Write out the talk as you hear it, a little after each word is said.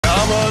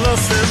ら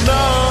せ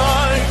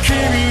ない君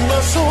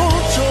はそ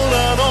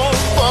空の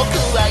僕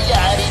は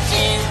やりち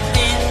ん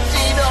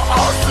ちの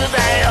オスだ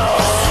よ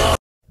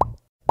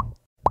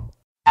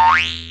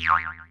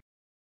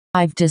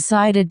I've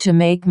decided to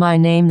make my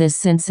name this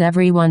since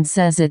everyone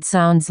says it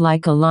sounds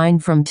like a line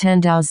from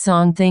Tendao's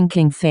song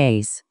Thinking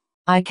Face.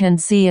 I can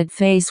see it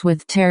face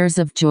with tears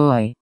of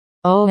joy.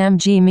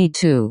 OMG me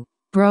too.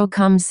 Bro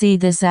come see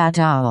this at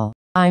owl.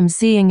 I'm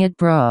seeing it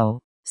bro.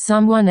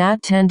 Someone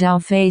at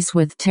Tendao face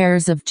with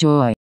tears of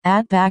joy.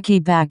 At Backy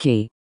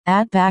Backy.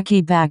 At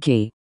Backy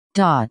Backy.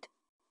 Dot.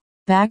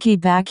 Backy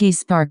Backy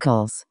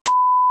sparkles.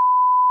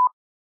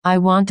 I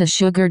want a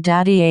sugar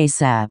daddy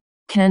ASAP.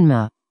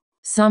 Kenma.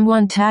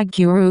 Someone tag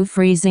Guru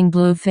freezing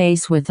blue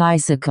face with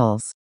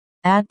icicles.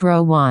 At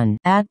bro1.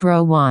 At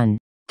bro1.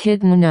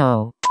 Kitten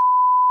no.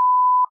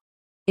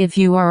 If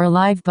you are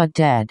alive but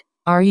dead,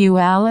 are you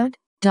Alad?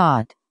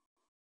 Dot.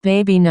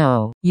 Baby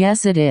no.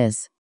 Yes it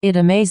is. It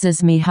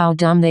amazes me how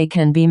dumb they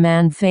can be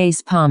man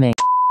face palming.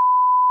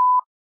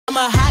 I'm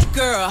a hot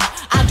girl.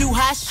 I do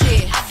hot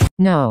shit.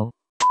 No.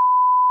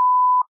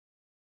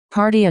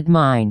 Party at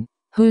mine.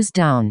 Who's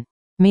down?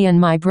 Me and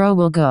my bro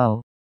will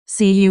go.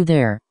 See you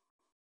there.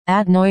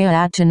 At Noya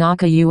at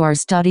Tanaka you are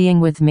studying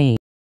with me.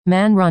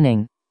 Man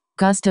running.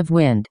 Gust of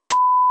wind.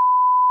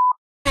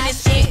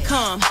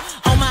 Income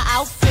on my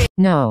outfit.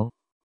 No.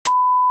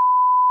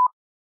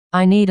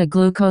 I need a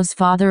glucose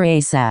father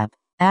ASAP.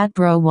 At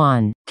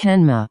bro1.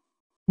 Kenma.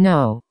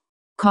 No.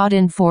 Caught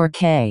in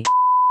 4K.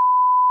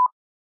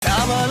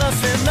 黙ら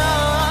せ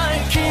な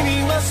い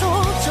君はそ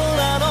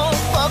空の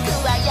僕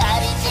はや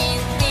りち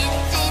ん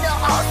の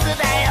オス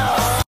だ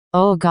よ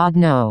Oh god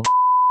no.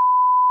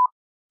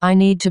 I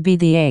need to be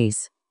the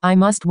ace. I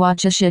must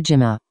watch a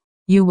Shijima.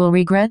 You will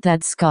regret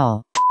that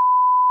skull.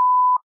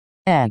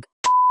 Egg.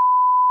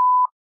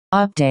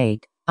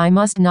 Update. I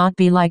must not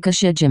be like a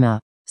Shijima.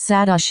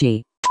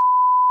 Sadashi.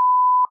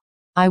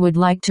 I would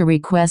like to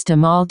request a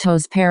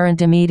Maltose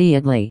parent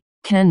immediately.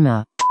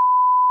 Kenma.